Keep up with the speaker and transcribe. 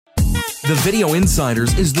The Video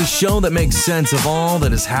Insiders is the show that makes sense of all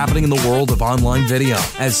that is happening in the world of online video,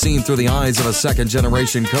 as seen through the eyes of a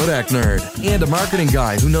second-generation Kodak nerd and a marketing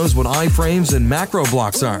guy who knows what iframes and macro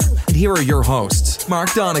blocks are. And here are your hosts,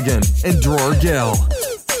 Mark Donegan and Dror Gill.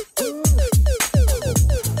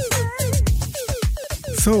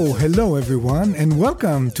 So, hello everyone, and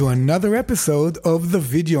welcome to another episode of the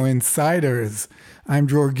Video Insiders. I'm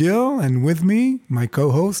Dror Gill, and with me, my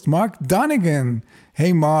co-host, Mark Donegan.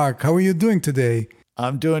 Hey Mark, how are you doing today?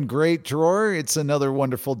 I'm doing great, Dror. It's another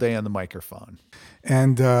wonderful day on the microphone.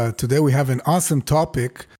 And today we have an awesome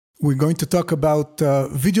topic. We're going to talk about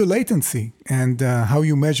video latency and how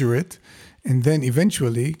you measure it. And then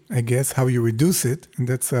eventually, I guess, how you reduce it. And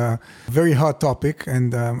that's a very hot topic.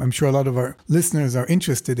 And I'm sure a lot of our listeners are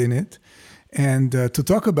interested in it. And to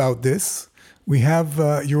talk about this, we have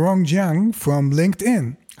Yurong Jiang from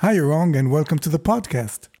LinkedIn. Hi, Yurong, and welcome to the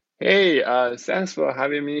podcast. Hey, thanks for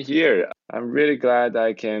having me here. I'm really glad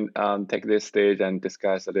I can take this stage and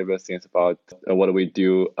discuss a little bit things about what we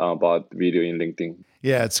do about video in LinkedIn.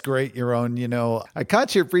 Yeah, it's great, Yaron. You know, I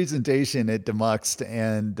caught your presentation at Demuxt,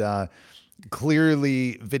 and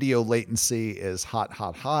clearly video latency is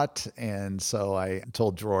hot. And so I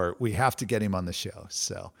told Dror, we have to get him on the show.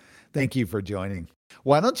 So thank you for joining.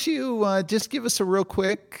 Why don't you just give us a real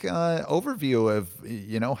quick overview of,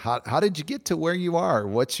 how did you get to where you are?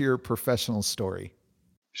 What's your professional story?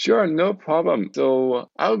 Sure, no problem. So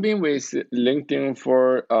I've been with LinkedIn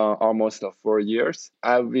for almost 4 years.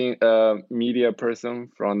 I've been a media person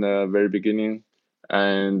from the very beginning.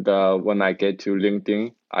 And when I get to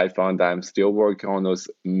LinkedIn, I found I'm still working on those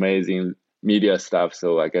amazing media stuff.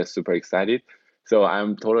 So I get super excited. So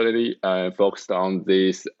I'm totally focused on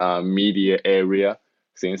this media area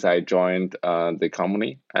since I joined the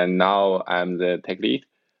company. And now I'm the tech lead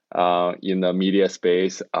in the media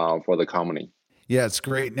space for the company. Yeah, it's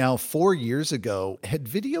great. Now, 4 years ago, had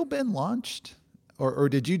video been launched? Or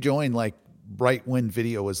did you join like right when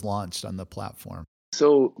video was launched on the platform?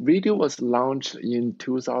 So video was launched in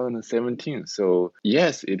 2017. So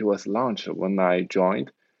yes, it was launched when I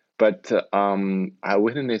joined. But I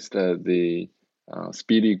witnessed the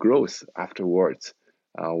speedy growth afterwards,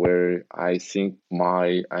 where I think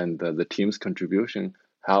my and the team's contribution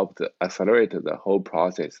helped accelerate the whole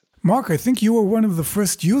process. Mark, I think you were one of the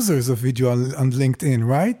first users of video on LinkedIn,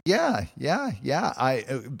 right? Yeah.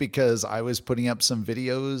 Because I was putting up some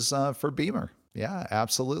videos for Beamer. Yeah,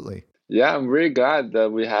 absolutely. Yeah, I'm really glad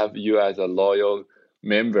that we have you as a loyal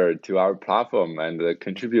member to our platform and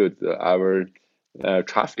contribute our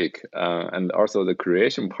traffic and also the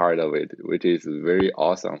creation part of it, which is very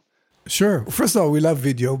awesome. Sure. First of all, we love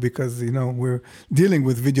video because, we're dealing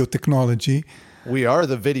with video technology. We are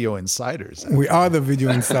the Video Insiders. We are the Video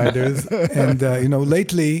Insiders. And,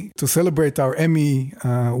 lately, to celebrate our Emmy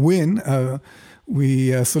win,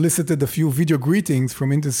 we solicited a few video greetings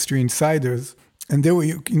from industry insiders. And they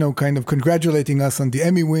were, kind of congratulating us on the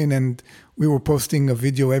Emmy win. And we were posting a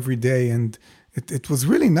video every day. And it was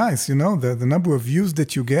really nice, the number of views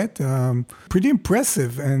that you get, pretty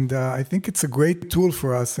impressive. And I think it's a great tool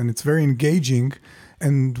for us. And it's very engaging.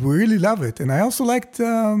 And we really love it. And I also liked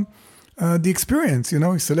the experience.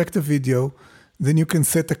 You select a video. Then you can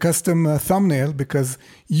set a custom thumbnail because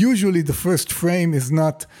usually the first frame is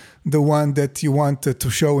not the one that you want to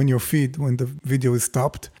show in your feed when the video is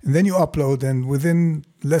stopped. And then you upload, and within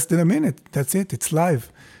less than a minute, that's it. It's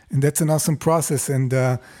live. And that's an awesome process. And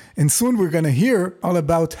soon we're going to hear all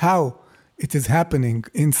about how it is happening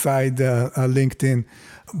inside LinkedIn.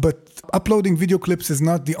 But uploading video clips is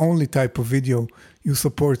not the only type of video you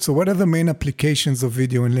support. So what are the main applications of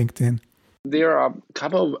video in LinkedIn? There are a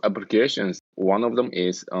couple of applications. One of them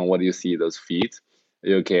is what you see, those feeds.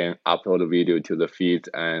 You can upload a video to the feed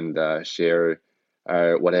and share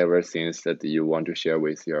whatever things that you want to share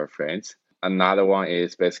with your friends. Another one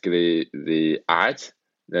is basically the ads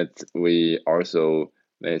that we also,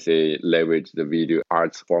 let's say, leverage the video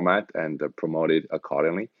arts format and promote it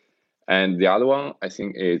accordingly. And the other one, I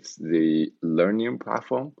think, is the learning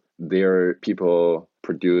platform. There, people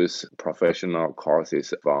produce professional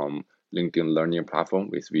courses from LinkedIn learning platform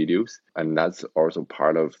with videos, and that's also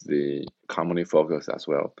part of the company focus as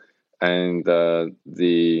well. And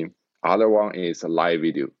the other one is a live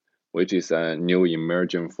video, which is a new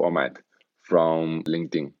emerging format from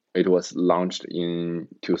LinkedIn. It was launched in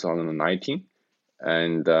 2019,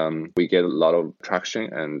 and we get a lot of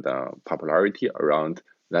traction and popularity around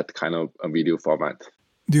that kind of a video format.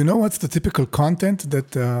 Do you know what's the typical content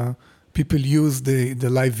that people use the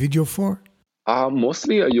live video for?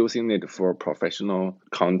 Mostly using it for professional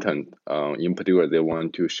content. In particular, they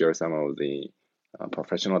want to share some of the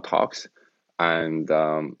professional talks. and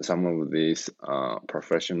some of these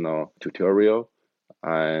professional tutorial,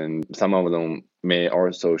 and some of them may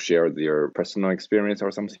also share their personal experience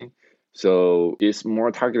or something. So it's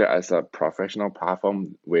more targeted as a professional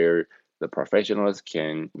platform where the professionals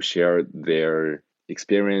can share their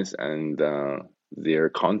experience and their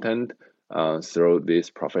content through this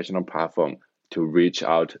professional platform to reach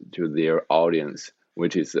out to their audience,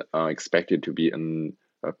 which is expected to be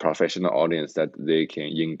a professional audience that they can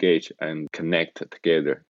engage and connect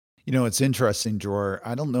together. You know, it's interesting, Dror.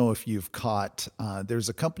 I don't know if you've caught, there's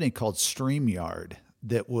a company called StreamYard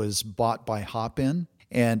that was bought by Hopin.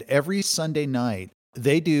 And every Sunday night,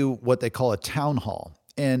 they do what they call a town hall,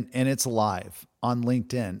 and it's live on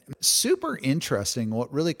LinkedIn. Super interesting.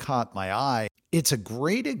 What really caught my eye, it's a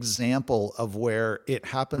great example of where it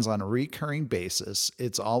happens on a recurring basis.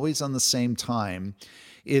 It's always on the same time.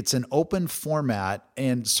 It's an open format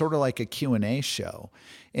and sort of like a Q&A show.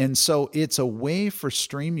 And so it's a way for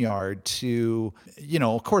StreamYard to,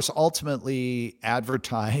 of course, ultimately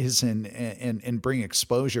advertise and bring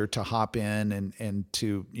exposure to Hopin and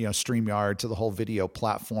to, StreamYard, to the whole video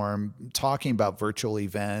platform, talking about virtual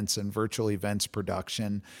events and virtual events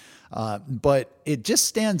production. But it just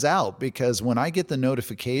stands out because when I get the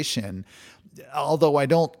notification, although I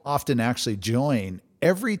don't often actually join,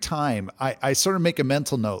 every time I sort of make a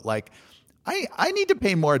mental note, like, I need to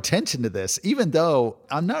pay more attention to this, even though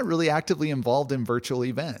I'm not really actively involved in virtual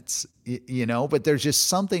events, but there's just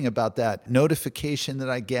something about that notification that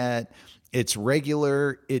I get. It's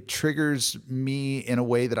regular. It triggers me in a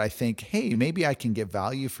way that I think, hey, maybe I can get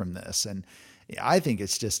value from this. And I think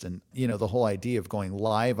it's just the whole idea of going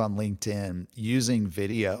live on LinkedIn using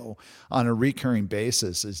video on a recurring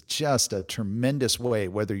basis is just a tremendous way,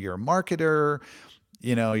 whether you're a marketer,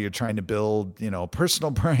 you're trying to build, a personal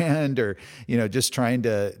brand, or, just trying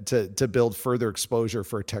to build further exposure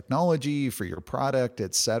for technology, for your product,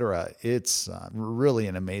 et cetera. It's really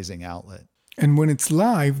an amazing outlet. And when it's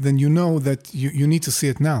live, then you know that you need to see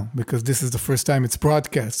it now because this is the first time it's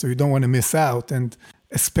broadcast, so you don't want to miss out. And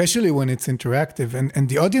especially when it's interactive. And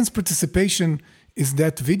the audience participation, is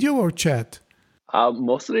that video or chat?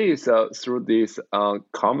 Mostly it's through these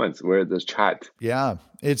comments where the chat. Yeah,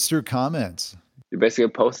 it's through comments. You basically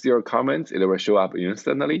post your comments, it will show up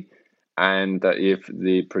instantly. And if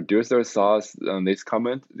the producer saw this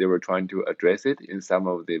comment, they were trying to address it in some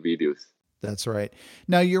of the videos. That's right.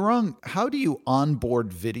 Now, Yurong, how do you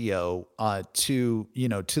onboard video to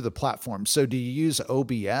the platform? So do you use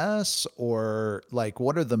OBS or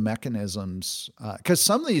what are the mechanisms? Because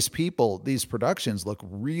some of these productions look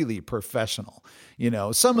really professional.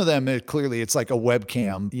 Some of them, it's like a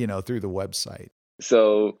webcam, through the website.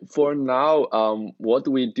 So for now, what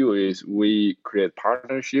we do is we create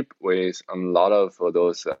partnership with a lot of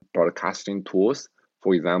those broadcasting tools.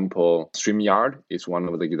 For example, StreamYard is one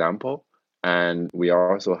of the example. And we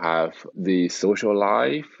also have the Social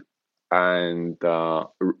Life and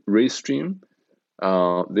Restream.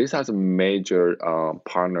 These are some major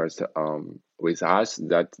partners with us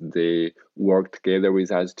that they work together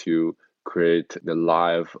with us to create the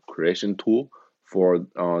live creation tool for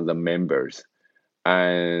the members.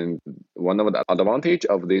 And one of the advantage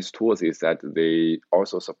of these tools is that they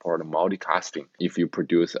also support multicasting. If you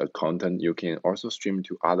produce a content, you can also stream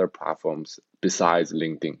to other platforms besides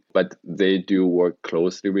LinkedIn. But they do work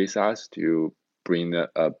closely with us to bring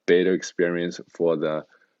a better experience for the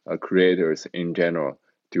creators in general,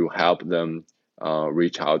 to help them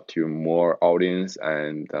reach out to more audience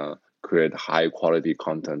and create high quality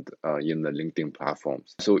content in the LinkedIn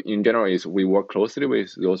platforms. So in general, is we work closely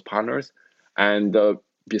with those partners. And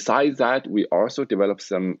besides that, we also develop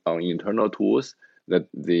some internal tools that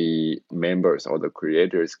the members or the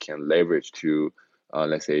creators can leverage to,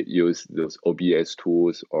 let's say, use those OBS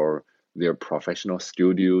tools or their professional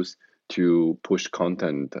studios to push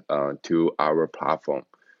content to our platform.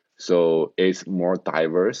 So it's more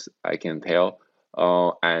diverse, I can tell.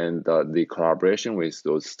 And the collaboration with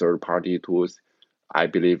those third-party tools, I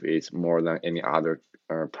believe, is more than any other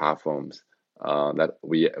platforms that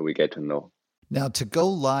we get to know. Now, to go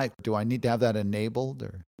live, do I need to have that enabled?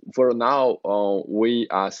 Or for now, we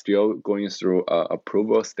are still going through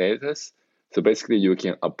approval status. So basically, you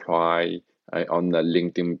can apply on the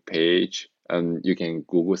LinkedIn page, and you can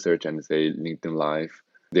Google search and say LinkedIn Live.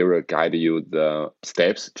 They will guide you the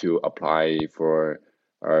steps to apply for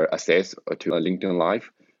access to LinkedIn Live.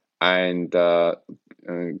 And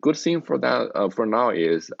good thing for that for now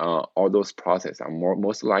is all those processes are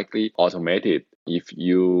most likely automated. If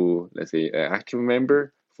you, let's say, an active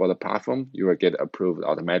member for the platform, you will get approved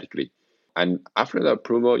automatically. And after the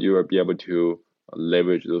approval, you will be able to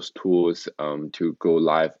leverage those tools to go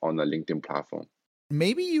live on the LinkedIn platform.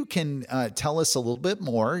 Maybe you can tell us a little bit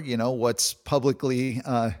more, what's publicly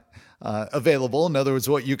available. In other words,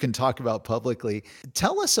 what you can talk about publicly.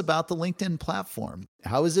 Tell us about the LinkedIn platform.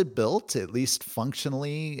 How is it built, at least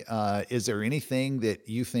functionally? Is there anything that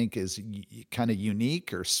you think is kind of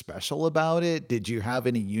unique or special about it? Did you have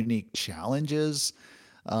any unique challenges,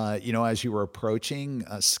 as you were approaching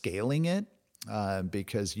scaling it?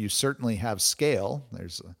 Because you certainly have scale.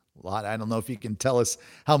 There's a lot. I don't know if you can tell us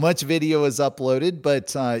how much video is uploaded,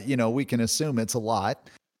 but we can assume it's a lot.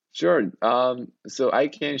 Sure. So I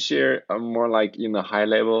can share more like in a high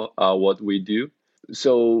level what we do.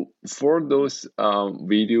 So for those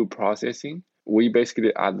video processing, we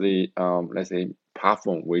basically add the let's say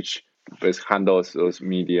platform which handles those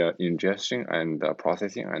media ingestion and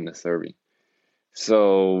processing and serving.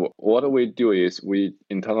 So what we do is we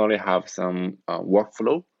internally have some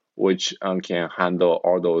workflow which can handle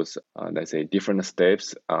all those let's say different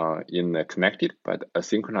steps in a connected but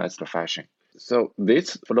asynchronous fashion. So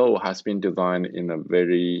this flow has been designed in a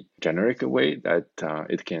very generic way that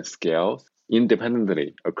it can scale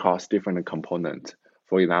independently across different components.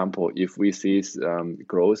 For example, if we see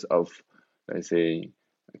growth of, let's say,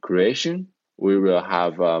 creation, we will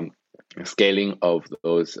have scaling of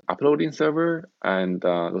those uploading server and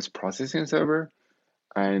those processing server.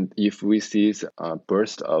 And if we see a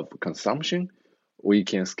burst of consumption, we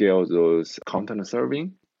can scale those content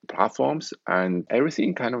serving platforms and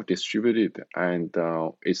everything kind of distributed and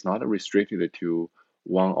it's not restricted to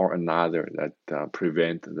one or another that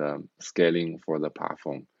prevent the scaling for the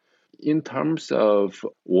platform. In terms of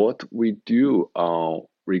what we do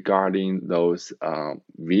regarding those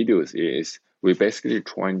videos is we basically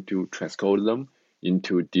trying to transcode them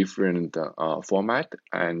into different format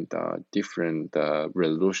and different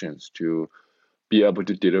resolutions to be able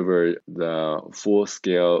to deliver the full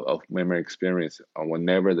scale of memory experience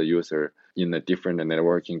whenever the user in a different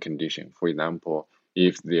networking condition. For example,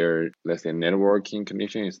 if their, let's say, networking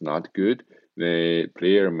condition is not good, the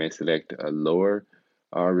player may select a lower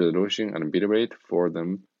resolution and bitrate for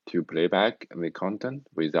them to play back the content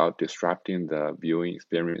without disrupting the viewing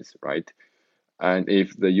experience, right? And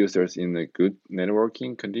if the users in the good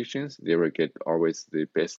networking conditions, they will get always the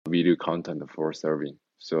best video content for serving.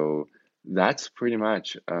 So that's pretty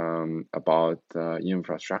much about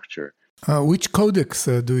infrastructure. Which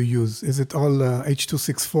codecs do you use? Is it all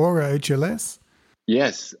H.264 or HLS?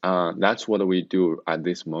 Yes, that's what we do at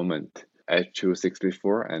this moment.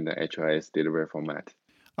 H.264 and the HLS delivery format.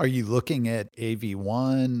 Are you looking at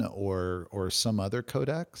AV1 or some other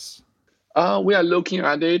codecs? We are looking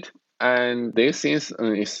at it, and this is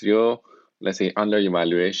still, let's say, under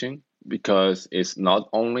evaluation because it's not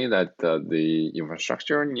only that the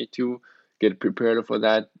infrastructure need to get prepared for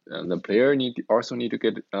that, the player also need to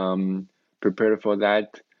get prepared for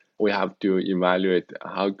that. We have to evaluate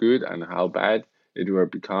how good and how bad it will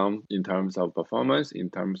become in terms of performance, in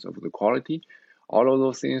terms of the quality. All of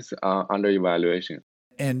those things are under evaluation.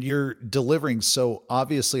 And you're delivering. So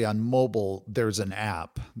obviously on mobile, there's an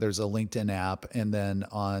app, there's a LinkedIn app. And then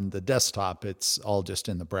on the desktop, it's all just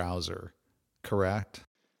in the browser, correct?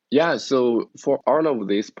 Yeah, so for all of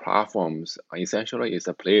these platforms, essentially it's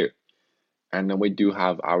a player. And then we do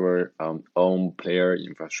have our own player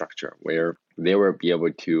infrastructure where they will be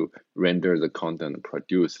able to render the content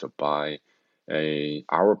produced by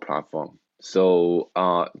our platform. So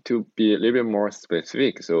to be a little bit more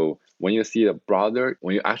specific, so when you see the browser,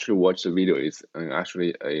 when you actually watch the video, it's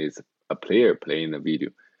actually is a player playing the video.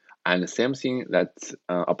 And the same thing that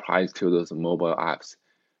applies to those mobile apps.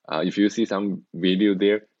 If you see some video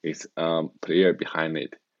there, it's player behind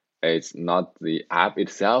it. It's not the app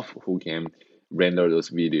itself who can render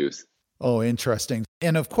those videos. Oh, interesting.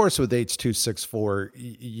 And of course, with H.264,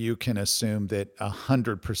 you can assume that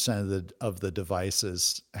 100% of the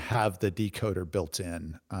devices have the decoder built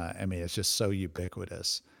in. I mean, it's just so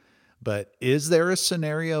ubiquitous. But is there a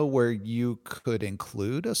scenario where you could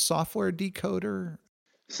include a software decoder?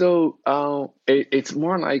 So it's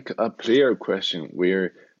more like a player question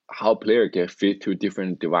where how player get fit to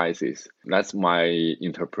different devices. That's my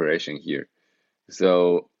interpretation here.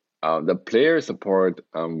 So the player support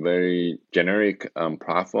very generic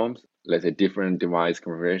platforms, let's say different device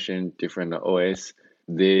configuration, different OS.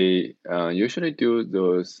 They usually do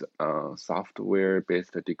those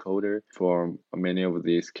software-based decoder for many of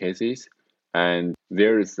these cases. And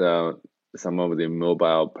there is some of the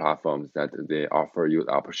mobile platforms that they offer you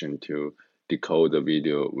the option to decode the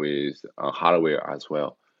video with hardware as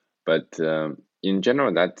well. But in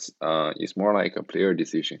general, that's is more like a player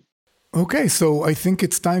decision. Okay, so I think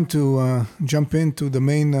it's time to jump into the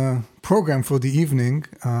main program for the evening,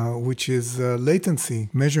 which is latency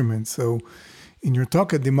measurement. So in your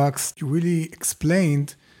talk at Demax, you really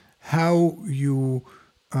explained how you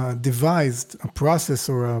devised a process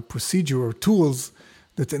or a procedure or tools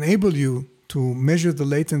that enable you to measure the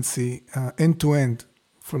latency end to end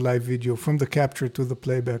for live video from the capture to the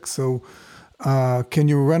playback. So can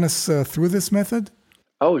you run us through this method?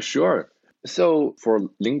 Oh, sure. So for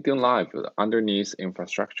LinkedIn Live, underneath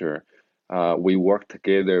infrastructure, we work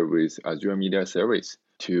together with Azure Media Service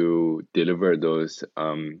to deliver those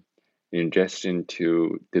ingestion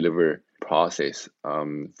to deliver process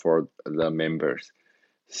for the members.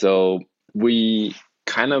 So we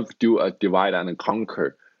kind of do a divide and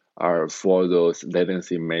conquer for those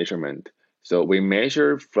latency measurement. So we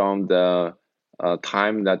measure from the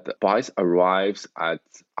time that the device arrives at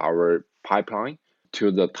our pipeline to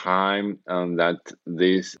the time that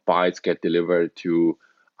these bytes get delivered to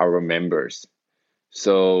our members.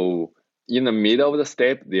 So in the middle of the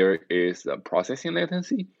step, there is the processing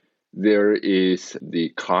latency. There is the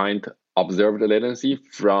client observed latency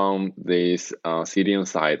from this CDN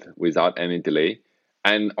side without any delay.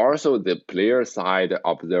 And also the player side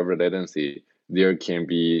observed latency. There can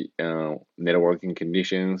be networking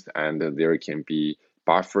conditions and there can be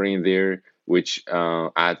buffering there, which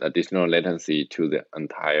add additional latency to the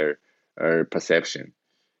entire perception.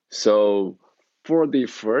 So for the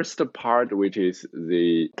first part, which is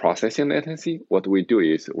the processing latency, what we do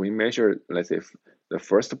is we measure, let's say, the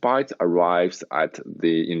first byte arrives at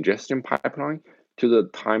the ingestion pipeline to the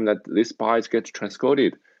time that this byte gets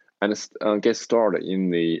transcoded and gets stored in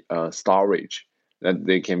the storage that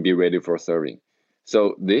they can be ready for serving.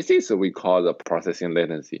 So this is what we call the processing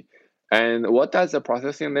latency. And what does the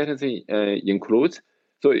processing latency include?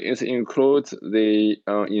 So it includes the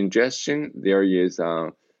ingestion. There is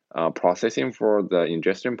processing for the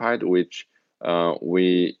ingestion part, which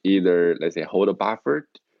we either, let's say, hold a buffer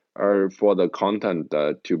or for the content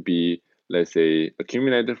to be, let's say,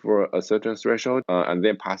 accumulated for a certain threshold and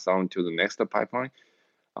then pass on to the next pipeline.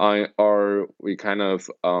 Or we kind of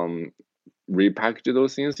repackage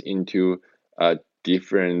those things into a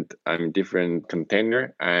different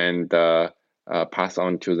container and pass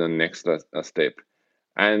on to the next step.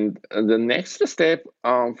 And the next step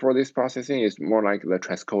for this processing is more like the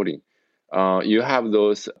transcoding. You have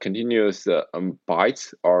those continuous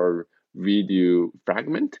bytes or video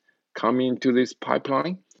fragment coming to this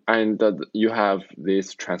pipeline, and you have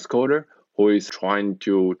this transcoder who is trying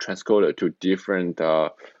to transcode it to different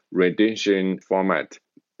rendition format.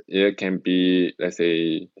 It can be, let's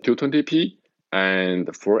say, 220p and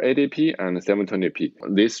 480p and 720p.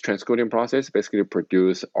 This transcoding process basically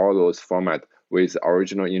produce all those formats with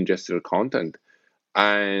original ingested content.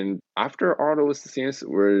 And after all those things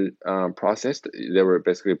were processed, they were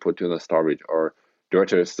basically put to the storage or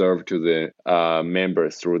directly served to the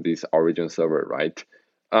members through this origin server, right?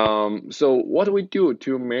 So what we do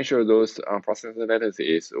to measure those processing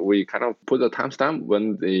latency is we kind of put a timestamp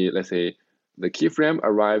when the, let's say, the keyframe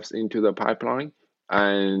arrives into the pipeline,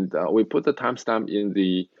 and we put the timestamp in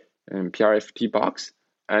the PRFT box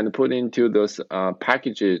and put into those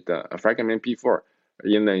packages, the fragment MP4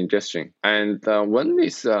 in the ingestion. And when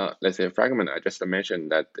this, let's say, fragment, I just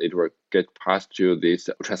mentioned that it will get passed to this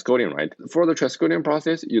transcoding, right? For the transcoding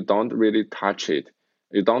process, you don't really touch it.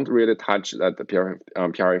 You don't really touch that the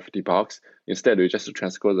PRFT box. Instead, you just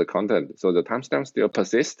transcode the content. So the timestamp still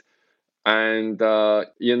persists. And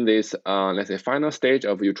in this, let's say, final stage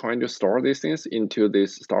of you trying to store these things into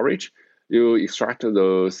this storage, you extract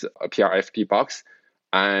those PRFT box,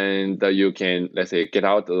 and you can, let's say, get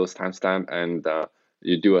out those timestamp and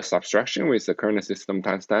you do a subtraction with the current system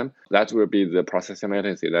timestamp. That will be the processing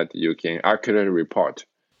latency that you can accurately report.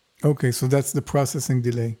 Okay, so that's the processing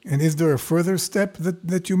delay. And is there a further step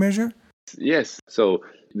that you measure? Yes. So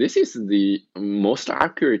this is the most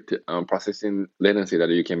accurate processing latency that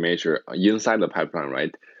you can measure inside the pipeline,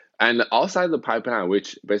 right? And outside the pipeline,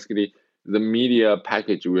 which basically the media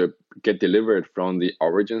package will get delivered from the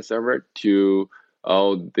origin server to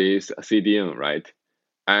this CDN, right?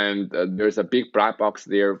 And there's a big black box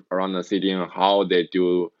there around the CDN, how they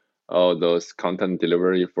do those content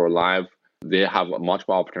delivery for live. They have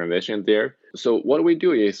multiple optimization there. So what we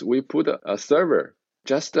do is we put a server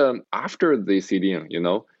just after the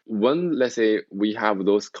CDN, when, let's say, we have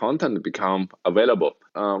those content become available,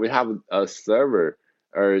 we have a server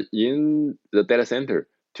in the data center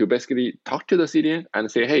to basically talk to the CDN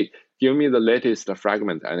and say, hey, give me the latest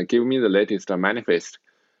fragment and give me the latest manifest.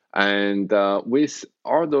 And with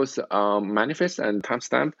all those manifests and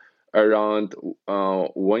timestamp around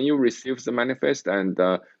when you receive the manifest and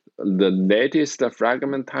the latest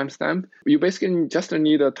fragment timestamp, you basically just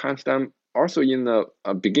need a timestamp also in the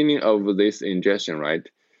beginning of this ingestion, right?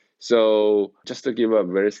 So just to give a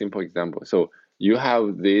very simple example, so you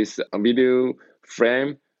have this video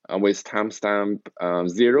frame with timestamp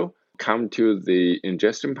 0 come to the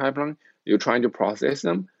ingestion pipeline. You're trying to process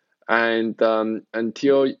them, and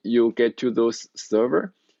until you get to those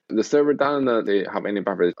server, the server doesn't they have any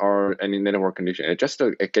buffers or any network condition. It just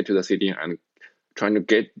get to the CDN and trying to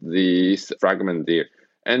get this fragment there.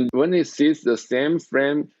 And when it sees the same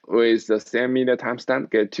frame with the same media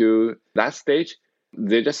timestamp get to that stage,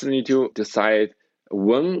 they just need to decide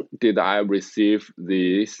when did I receive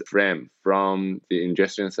this frame from the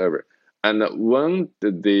ingestion server, and when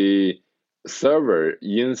did the server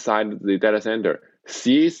inside the data center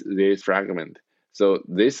sees this fragment. So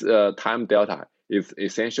this time delta is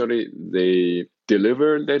essentially the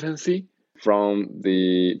delivered latency from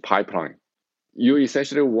the pipeline. You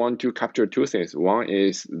essentially want to capture two things. One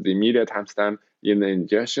is the media timestamp in the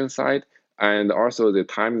ingestion side, and also the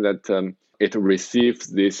time that it receives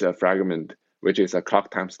this fragment, which is a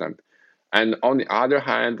clock timestamp. And on the other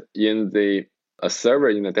hand, in the server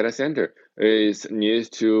in the data center, it needs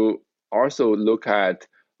to also look at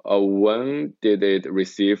when did it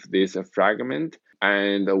receive this fragment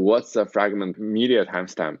and what's the fragment media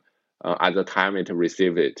timestamp at the time it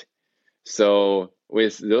received it. So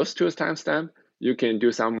with those two timestamps, you can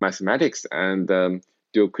do some mathematics and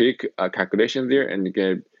do a quick calculation there and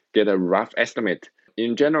get a rough estimate.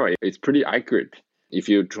 In general, it's pretty accurate if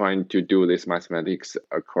you're trying to do this mathematics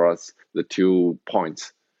across the 2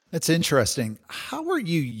 points. That's interesting. How are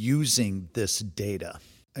you using this data?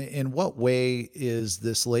 In what way is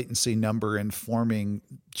this latency number informing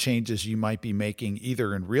changes you might be making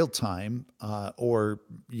either in real time or,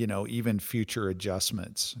 even future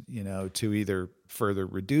adjustments, to either further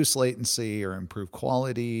reduce latency or improve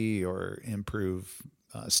quality or improve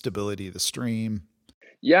stability of the stream?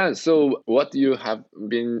 Yeah, so what you have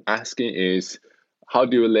been asking is how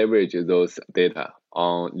do you leverage those data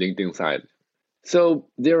on LinkedIn side? So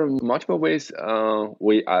there are multiple ways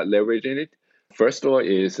we are leveraging it. First of all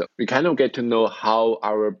is we kind of get to know how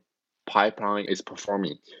our pipeline is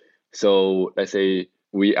performing. So let's say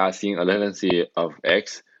we are seeing a latency of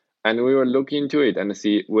X, and we will look into it and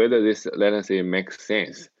see whether this latency makes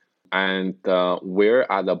sense and where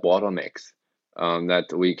are the bottlenecks that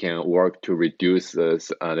we can work to reduce this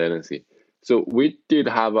latency. So we did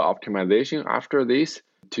have an optimization after this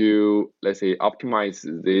to, let's say, optimize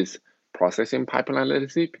this processing pipeline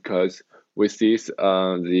latency because we see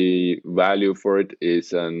the value for it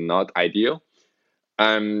is not ideal.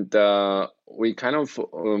 And we kind of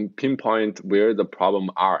pinpoint where the problem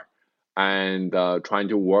are and trying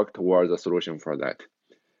to work towards a solution for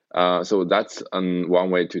that. So that's one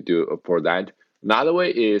way to do for that. Another way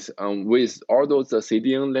is with all those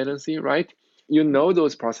CDN latency, right? You know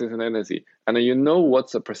those processing latency, and you know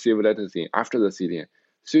what's the perceived latency after the CDN.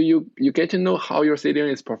 So you get to know how your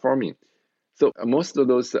CDN is performing. So most of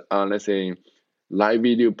those, let's say, live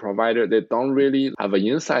video provider, they don't really have an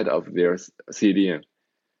insight of their CDN.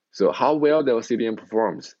 So how well their CDN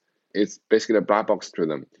performs, it's basically a black box to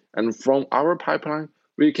them. And from our pipeline,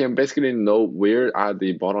 we can basically know where are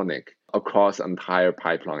the bottleneck across the entire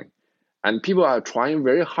pipeline. And people are trying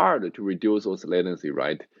very hard to reduce those latency,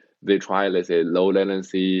 right? They try, let's say, low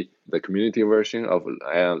latency, the community version of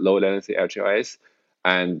low latency HLS,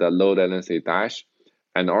 and the low latency Dash,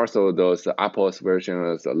 and also those Apple's version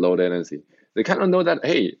of low latency. They kind of know that,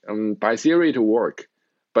 hey, by theory it will work,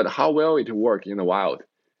 but how well it will work in the wild?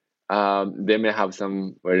 They may have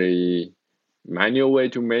some very manual way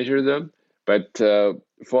to measure them, but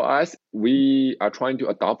for us, we are trying to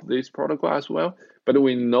adopt this protocol as well, but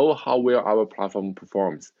we know how well our platform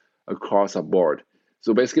performs across the board.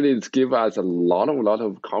 So basically, it gives us a lot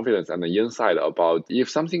of confidence and insight about if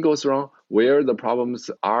something goes wrong, where the problems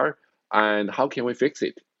are, and how can we fix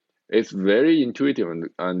it. It's very intuitive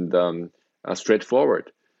and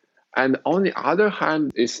straightforward. And on the other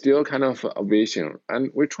hand, it's still kind of a vision. And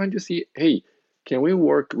we're trying to see, hey, can we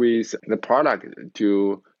work with the product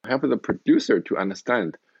to help the producer to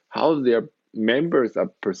understand how their members are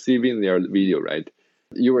perceiving their video, right?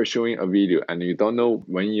 You were showing a video and you don't know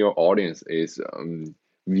when your audience is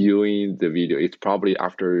viewing the video. It's probably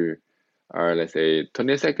after, let's say,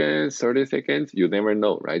 20 seconds, 30 seconds. You never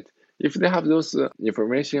know, right? If they have those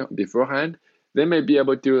information beforehand, they may be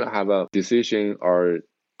able to have a decision or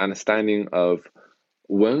understanding of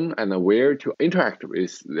when and where to interact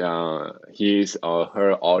with his or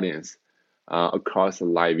her audience across the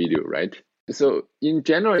live video, right? So in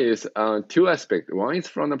general, it's two aspects. One is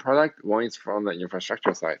from the product, one is from the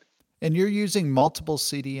infrastructure side. And you're using multiple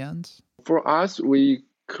CDNs? For us, we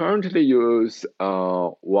currently use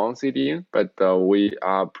one CDN, but we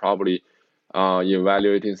are probably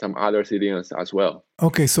evaluating some other CDNs as well.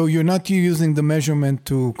 Okay, so you're not using the measurement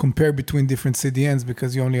to compare between different CDNs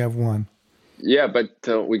because you only have one. Yeah,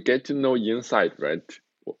 but we get to know inside, right?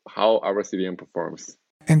 How our CDN performs.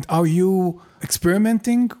 And are you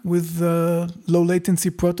experimenting with low latency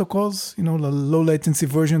protocols, the low latency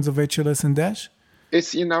versions of HLS and Dash?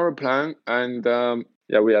 It's in our plan, and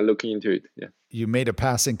yeah, we are looking into it. Yeah. You made a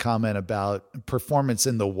passing comment about performance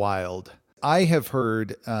in the wild. I have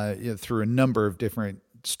heard through a number of different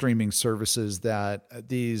streaming services that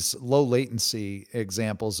these low latency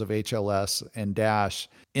examples of HLS and Dash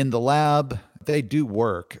in the lab, they do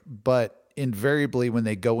work, but invariably when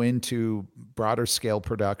they go into broader scale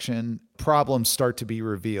production, problems start to be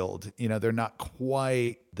revealed. They're not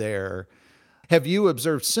quite there. Have you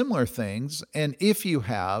observed similar things? And if you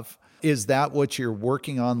have, is that what you're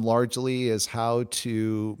working on largely, is how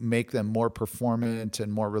to make them more performant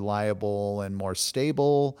and more reliable and more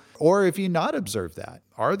stable? Or have you not observed that?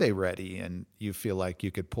 Are they ready and you feel like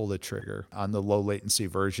you could pull the trigger on the low latency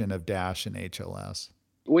version of Dash and HLS?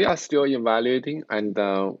 We are still evaluating, and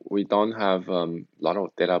we don't have a lot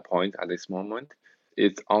of data points at this moment.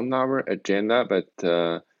 It's on our agenda,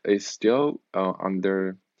 but it's still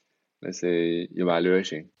under, let's say,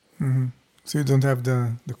 evaluation. Mm-hmm. So you don't have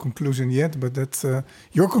the conclusion yet, but that's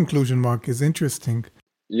your conclusion, Mark, is interesting.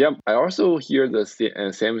 Yep. I also hear the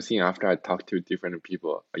same thing after I talk to different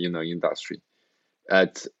people in the industry.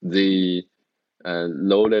 At the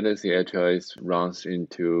low latency HLS runs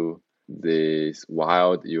into this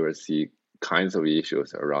wild, you will see kinds of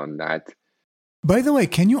issues around that. By the way,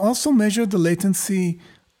 can you also measure the latency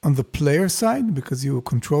on the player side because you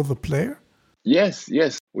control the player? Yes.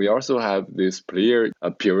 We also have this player,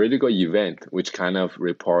 a periodical event, which kind of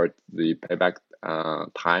report the playback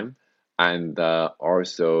time and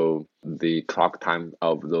also the clock time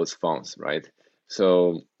of those phones, right?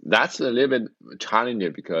 So that's a little bit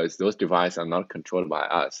challenging because those devices are not controlled by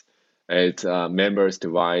us. It's a member's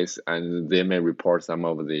device, and they may report some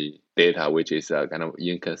of the data which is kind of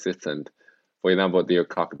inconsistent. For example, their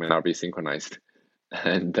clock may not be synchronized,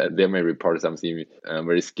 and they may report something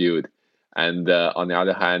very skewed. And on the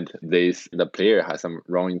other hand, the player has some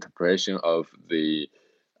wrong interpretation of the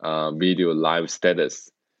video live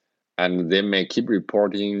status. And they may keep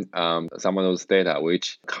reporting some of those data,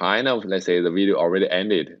 which kind of, let's say the video already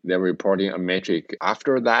ended. They're reporting a metric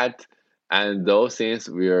after that. And those things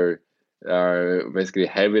will basically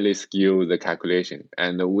heavily skew the calculation.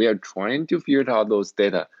 And we are trying to filter out those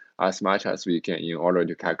data as much as we can in order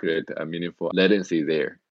to calculate a meaningful latency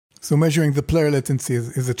there. So measuring the player latency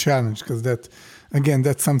is a challenge because that's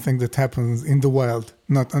something that happens in the wild,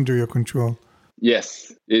 not under your control.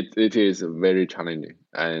 Yes, it is very challenging,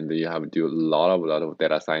 and you have to do a lot of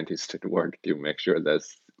data scientist work to make sure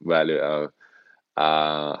that's value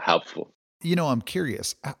helpful. I'm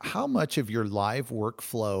curious, how much of your live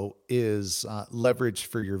workflow is leveraged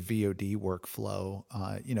for your VOD workflow?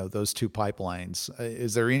 Those two pipelines.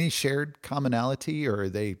 Is there any shared commonality, or are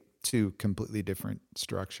they two completely different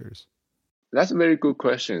structures? That's a very good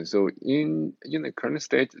question. So in the current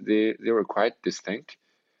state, they were quite distinct,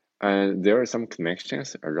 and there are some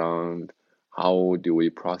connections around how do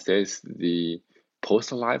we process the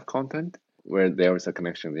post-live content, where there is a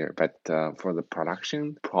connection there. But for the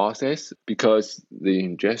production process, because the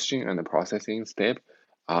ingestion and the processing step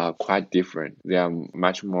are quite different, they are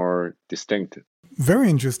much more distinct. Very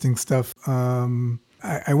interesting stuff.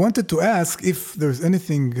 I wanted to ask if there's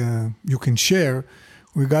anything you can share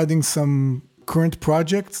regarding some current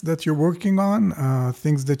projects that you're working on,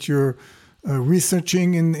 things that you're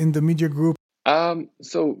researching in the media group.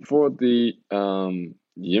 So for the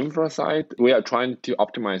infra side, we are trying to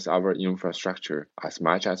optimize our infrastructure as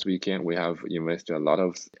much as we can. We have invested a lot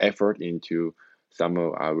of effort into some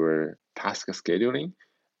of our task scheduling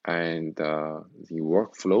and the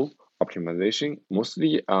workflow optimization.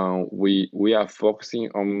 Mostly, we are focusing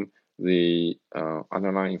on the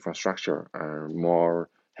underlying infrastructure more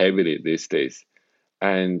heavily these days.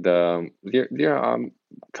 And there are a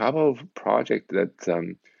couple of projects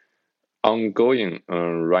that ongoing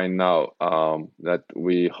right now that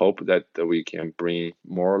we hope that we can bring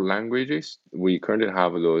more languages. We currently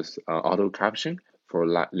have those auto caption for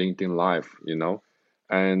LinkedIn Live,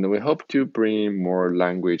 and we hope to bring more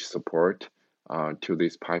language support to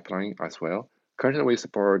this pipeline as well. Currently, we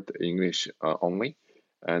support English only,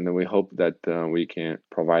 and we hope that we can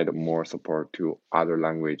provide more support to other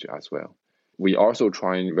language as well. We also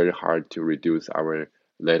trying very hard to reduce our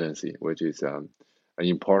latency, which is an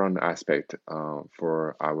important aspect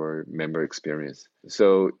for our member experience.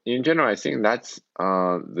 So in general, I think that's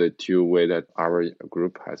the two way that our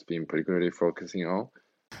group has been particularly focusing on.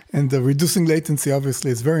 And reducing latency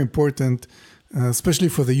obviously is very important, especially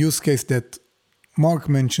for the use case that Mark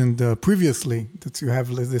mentioned previously, that you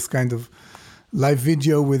have this kind of live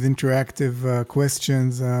video with interactive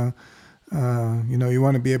questions. You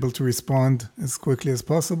want to be able to respond as quickly as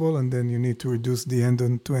possible, and then you need to reduce the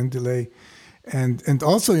end-to-end delay. And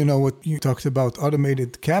also, what you talked about,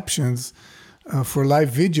 automated captions for live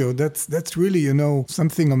video, that's really,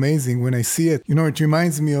 something amazing. When I see it, it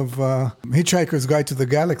reminds me of Hitchhiker's Guide to the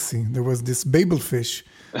Galaxy. There was this babelfish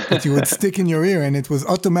that you would stick in your ear, and it was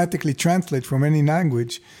automatically translate from any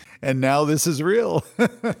language. And now this is real.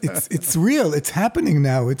 It's real. It's happening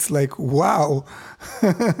now. It's like, wow.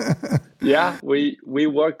 Yeah, we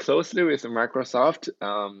work closely with Microsoft.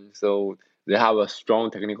 So they have a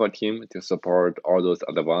strong technical team to support all those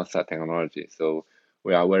advanced technologies. So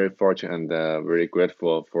we are very fortunate and very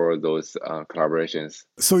grateful for those collaborations.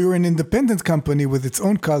 So you're an independent company with its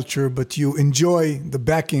own culture, but you enjoy the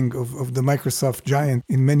backing of the Microsoft giant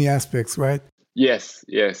in many aspects, right? Yes.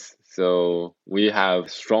 So we have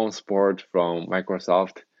strong support from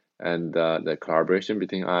Microsoft, and the collaboration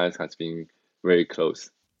between us has been very close.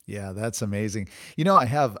 Yeah, that's amazing. I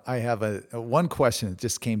have a one question that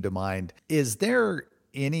just came to mind. Is there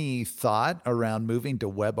any thought around moving to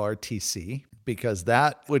WebRTC? Because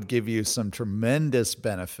that would give you some tremendous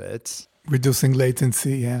benefits. Reducing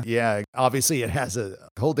latency, yeah. Yeah, obviously it has a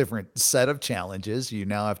whole different set of challenges. You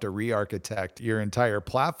now have to re-architect your entire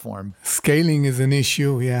platform. Scaling is an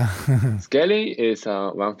issue, yeah. Scaling is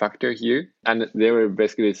one factor here, and they were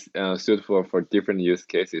basically suitable for different use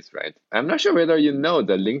cases, right? I'm not sure whether you know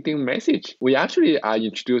the LinkedIn message. We actually are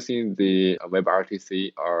introducing the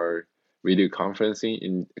WebRTC or video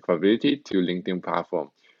conferencing capability to LinkedIn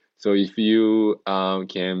platform. So if you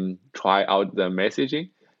can try out the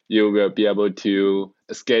messaging, you will be able to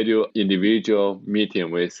schedule individual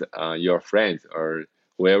meeting with your friends or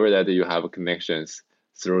whoever that you have connections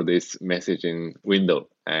through this messaging window,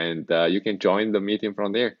 and you can join the meeting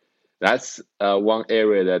from there. That's one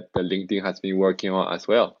area that the LinkedIn has been working on as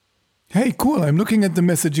well. Hey, cool. I'm looking at the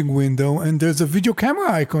messaging window and there's a video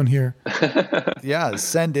camera icon here. Yeah,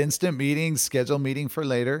 send instant meetings, schedule meeting for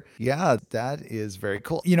later. Yeah, that is very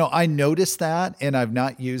cool. I noticed that and I've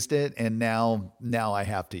not used it, and now I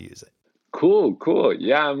have to use it. Cool.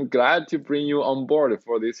 Yeah, I'm glad to bring you on board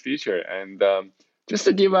for this feature, and just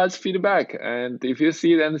to give us feedback. And if you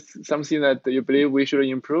see then something that you believe we should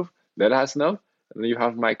improve, let us know. You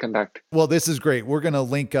have my contact. Well, this is great. We're going to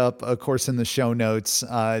link up, of course, in the show notes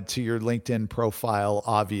to your LinkedIn profile,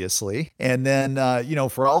 obviously. And then,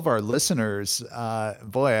 for all of our listeners,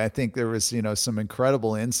 I think there was, some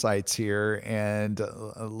incredible insights here. And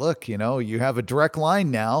look, you have a direct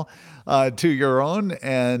line now to your own,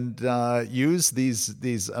 and use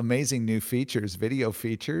these amazing new features, video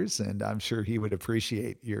features. And I'm sure he would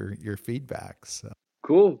appreciate your feedback. So.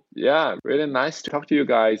 Cool. Yeah, really nice to talk to you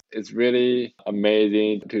guys. It's really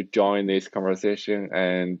amazing to join this conversation.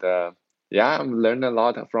 And I'm learning a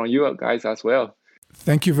lot from you guys as well.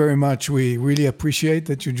 Thank you very much. We really appreciate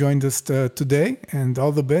that you joined us today, and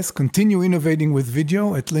all the best. Continue innovating with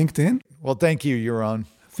video at LinkedIn. Well, thank you, Yaron.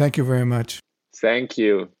 Thank you very much. Thank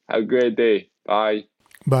you. Have a great day. Bye.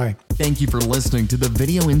 Bye. Thank you for listening to the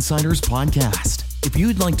Video Insiders podcast. If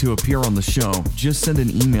you'd like to appear on the show, just send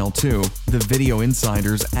an email to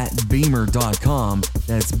thevideoinsiders@beamer.com.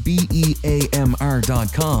 That's BEAMR.com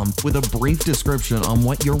with a brief description on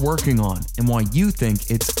what you're working on and why you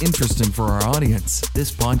think it's interesting for our audience.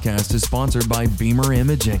 This podcast is sponsored by Beamer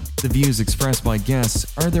Imaging. The views expressed by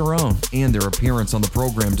guests are their own, and their appearance on the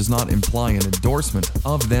program does not imply an endorsement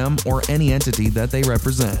of them or any entity that they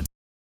represent.